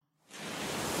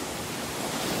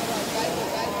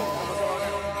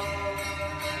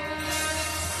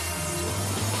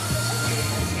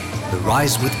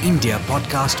Rise with India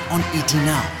podcast on ET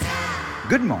Now.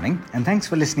 Good morning and thanks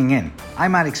for listening in.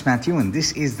 I'm Alex Matthew and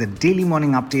this is the daily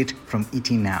morning update from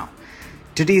ET Now.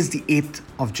 Today is the 8th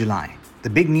of July. The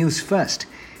big news first.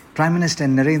 Prime Minister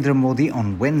Narendra Modi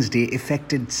on Wednesday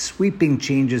effected sweeping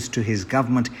changes to his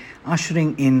government,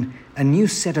 ushering in a new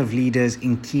set of leaders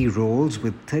in key roles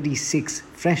with 36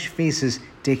 fresh faces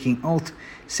taking oath,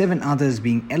 7 others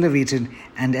being elevated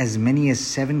and as many as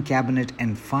 7 cabinet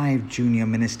and 5 junior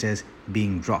ministers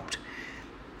being dropped.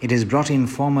 It has brought in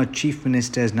former Chief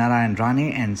Ministers Narayan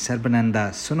Rane and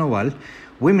Sarbananda Sonowal,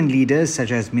 women leaders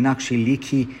such as Meenakshi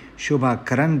Lekhi, Shobha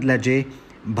Karandlaje,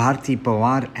 Bharti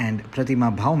Pawar and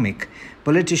Pratima Bhaumik,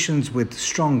 politicians with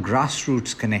strong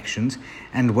grassroots connections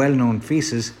and well-known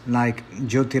faces like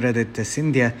Jyotiraditya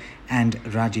Scindia and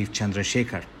Rajiv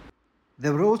Chandrasekhar.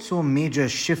 There were also major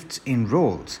shifts in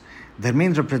roles.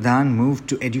 Dharmendra Pradhan moved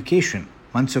to education.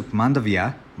 Mansukh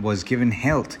Mandavia was given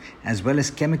health as well as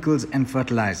chemicals and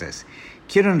fertilizers.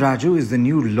 Kiran Raju is the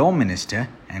new law minister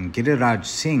and Giriraj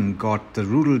Singh got the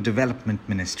rural development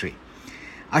ministry.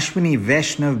 Ashwini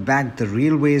Vaishnav bagged the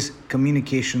railways,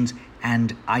 communications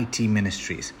and IT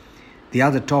ministries. The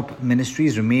other top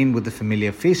ministries remain with the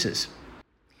familiar faces.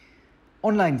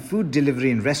 Online food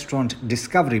delivery and restaurant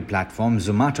discovery platform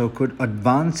Zomato could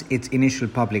advance its initial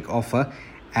public offer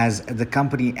as the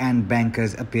company and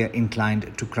bankers appear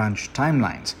inclined to crunch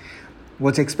timelines.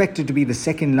 What's expected to be the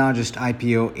second largest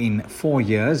IPO in 4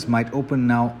 years might open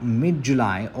now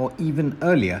mid-July or even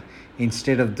earlier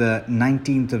instead of the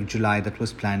 19th of July that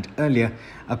was planned earlier,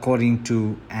 according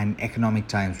to an Economic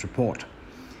Times report.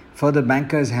 Further,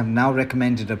 bankers have now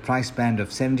recommended a price band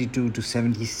of 72 to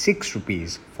 76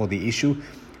 rupees for the issue,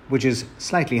 which is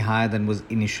slightly higher than was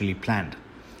initially planned.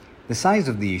 The size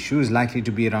of the issue is likely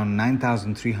to be around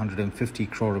 9,350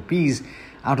 crore rupees,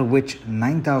 out of which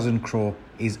 9,000 crore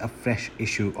is a fresh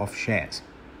issue of shares.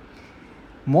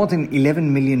 More than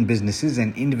 11 million businesses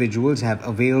and individuals have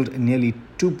availed nearly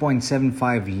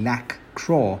 2.75 lakh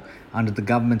crore under the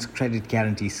government's credit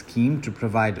guarantee scheme to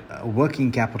provide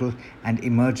working capital and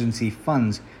emergency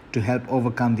funds to help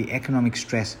overcome the economic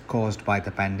stress caused by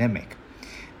the pandemic.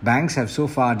 Banks have so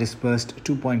far disbursed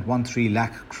 2.13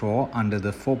 lakh crore under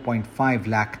the 4.5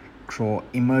 lakh crore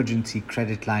emergency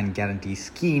credit line guarantee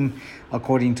scheme,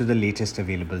 according to the latest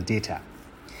available data.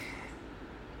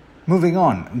 Moving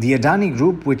on, the Adani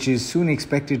Group, which is soon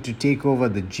expected to take over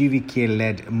the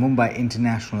GVK-led Mumbai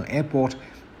International Airport,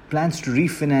 plans to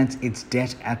refinance its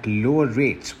debt at lower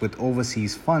rates with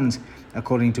overseas funds,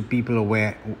 according to people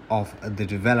aware of the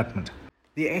development.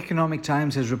 The Economic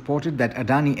Times has reported that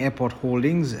Adani Airport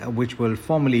Holdings, which will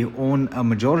formally own a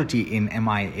majority in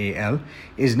MIAL,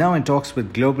 is now in talks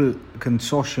with global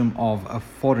consortium of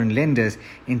foreign lenders,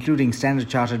 including Standard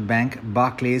Chartered Bank,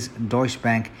 Barclays, Deutsche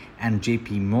Bank and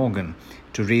JP Morgan,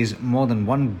 to raise more than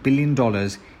 $1 billion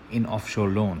in offshore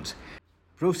loans.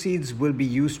 Proceeds will be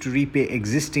used to repay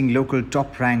existing local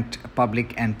top-ranked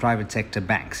public and private sector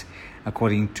banks,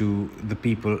 according to the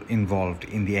people involved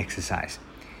in the exercise.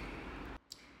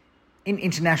 In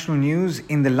international news,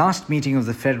 in the last meeting of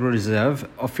the Federal Reserve,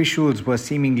 officials were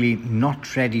seemingly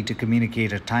not ready to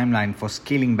communicate a timeline for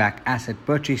scaling back asset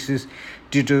purchases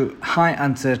due to high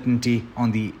uncertainty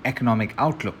on the economic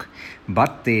outlook.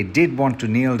 But they did want to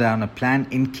nail down a plan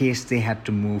in case they had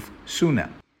to move sooner.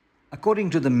 According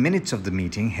to the minutes of the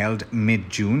meeting held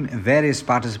mid-June, various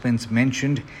participants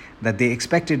mentioned that they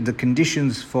expected the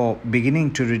conditions for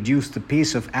beginning to reduce the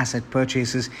pace of asset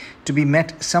purchases to be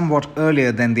met somewhat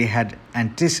earlier than they had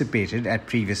anticipated at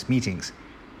previous meetings.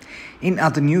 In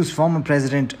other news, former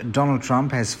President Donald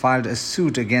Trump has filed a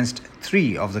suit against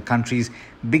 3 of the country's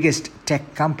biggest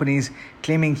tech companies,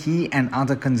 claiming he and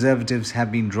other conservatives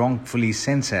have been wrongfully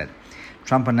censored.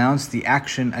 Trump announced the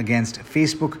action against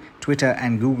Facebook, Twitter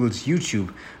and Google's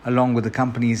YouTube, along with the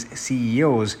company's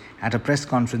CEOs, at a press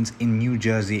conference in New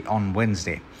Jersey on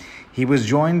Wednesday. He was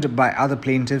joined by other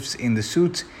plaintiffs in the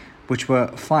suits, which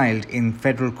were filed in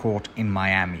federal court in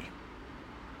Miami.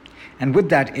 And with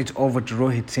that, it's over to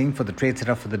Rohit Singh for the trade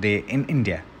setup for the day in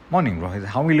India. Morning, Rohit.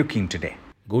 How are we looking today?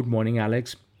 Good morning,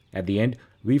 Alex. At the end,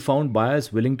 we found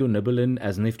buyers willing to nibble in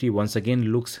as Nifty once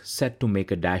again looks set to make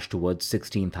a dash towards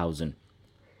 16,000.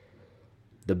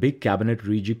 The big cabinet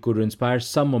rejig could inspire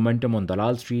some momentum on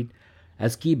Dalal Street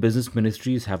as key business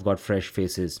ministries have got fresh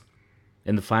faces.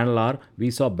 In the final hour,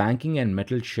 we saw banking and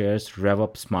metal shares rev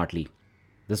up smartly.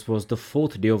 This was the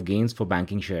 4th day of gains for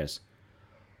banking shares.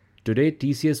 Today,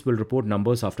 TCS will report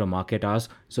numbers after market hours,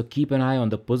 so keep an eye on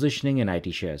the positioning in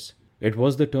IT shares. It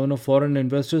was the turn of foreign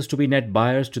investors to be net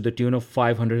buyers to the tune of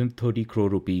 530 crore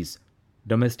rupees.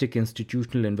 Domestic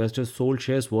institutional investors sold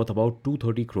shares worth about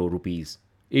 230 crore rupees.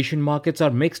 Asian markets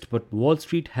are mixed, but Wall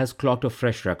Street has clocked a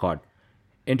fresh record.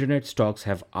 Internet stocks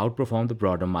have outperformed the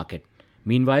broader market.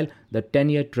 Meanwhile, the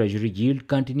 10-year Treasury yield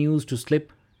continues to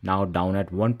slip, now down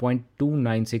at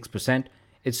 1.296%,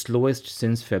 its lowest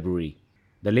since February.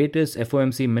 The latest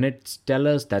FOMC minutes tell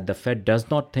us that the Fed does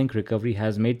not think recovery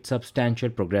has made substantial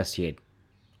progress yet.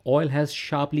 Oil has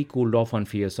sharply cooled off on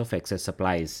fears of excess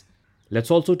supplies.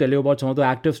 Let's also tell you about some of the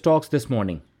active stocks this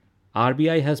morning.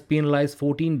 RBI has penalized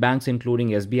 14 banks including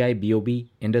SBI, BOB,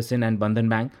 IndusInd and Bandhan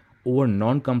Bank over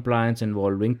non-compliance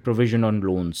involving provision on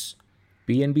loans.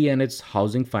 PNB and its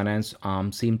housing finance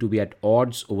arm seem to be at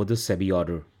odds over the SEBI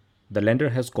order. The lender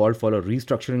has called for a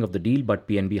restructuring of the deal, but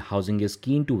PNB Housing is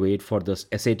keen to wait for the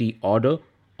SAT order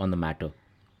on the matter.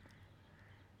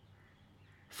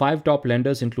 5 top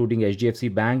lenders including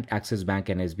HDFC Bank, Axis Bank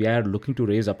and SBI are looking to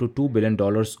raise up to $2 billion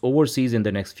overseas in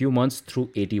the next few months through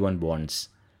AT1 bonds.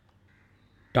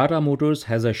 Tata Motors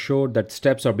has assured that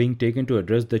steps are being taken to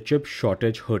address the chip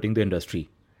shortage hurting the industry.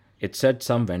 It said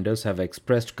some vendors have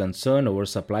expressed concern over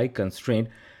supply constraint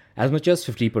as much as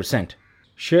 50%.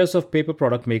 Shares of paper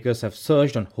product makers have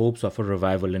surged on hopes of a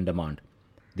revival in demand.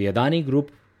 The Adani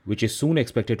Group, which is soon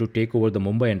expected to take over the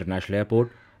Mumbai International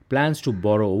Airport, plans to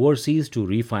borrow overseas to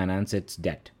refinance its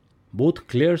debt. Both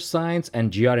Clear Science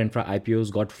and GR Infra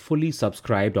IPOs got fully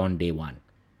subscribed on day one.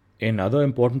 In other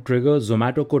important triggers,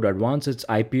 Zomato could advance its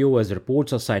IPO as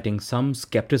reports are citing some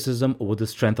skepticism over the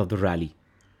strength of the rally.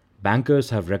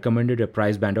 Bankers have recommended a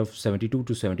price band of 72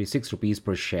 to 76 rupees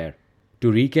per share.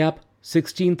 To recap,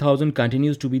 16,000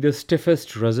 continues to be the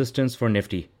stiffest resistance for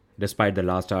Nifty. Despite the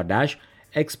last hour dash,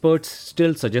 experts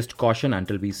still suggest caution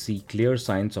until we see clear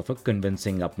signs of a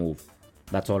convincing up move.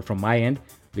 That's all from my end.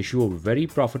 Wish you a very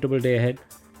profitable day ahead.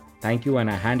 Thank you, and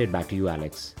I hand it back to you,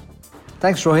 Alex.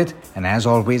 Thanks, Rohit. And as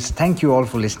always, thank you all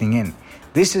for listening in.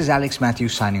 This is Alex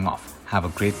Matthews signing off. Have a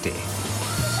great day.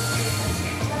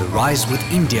 The Rise with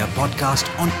India podcast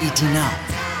on ET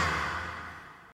Now.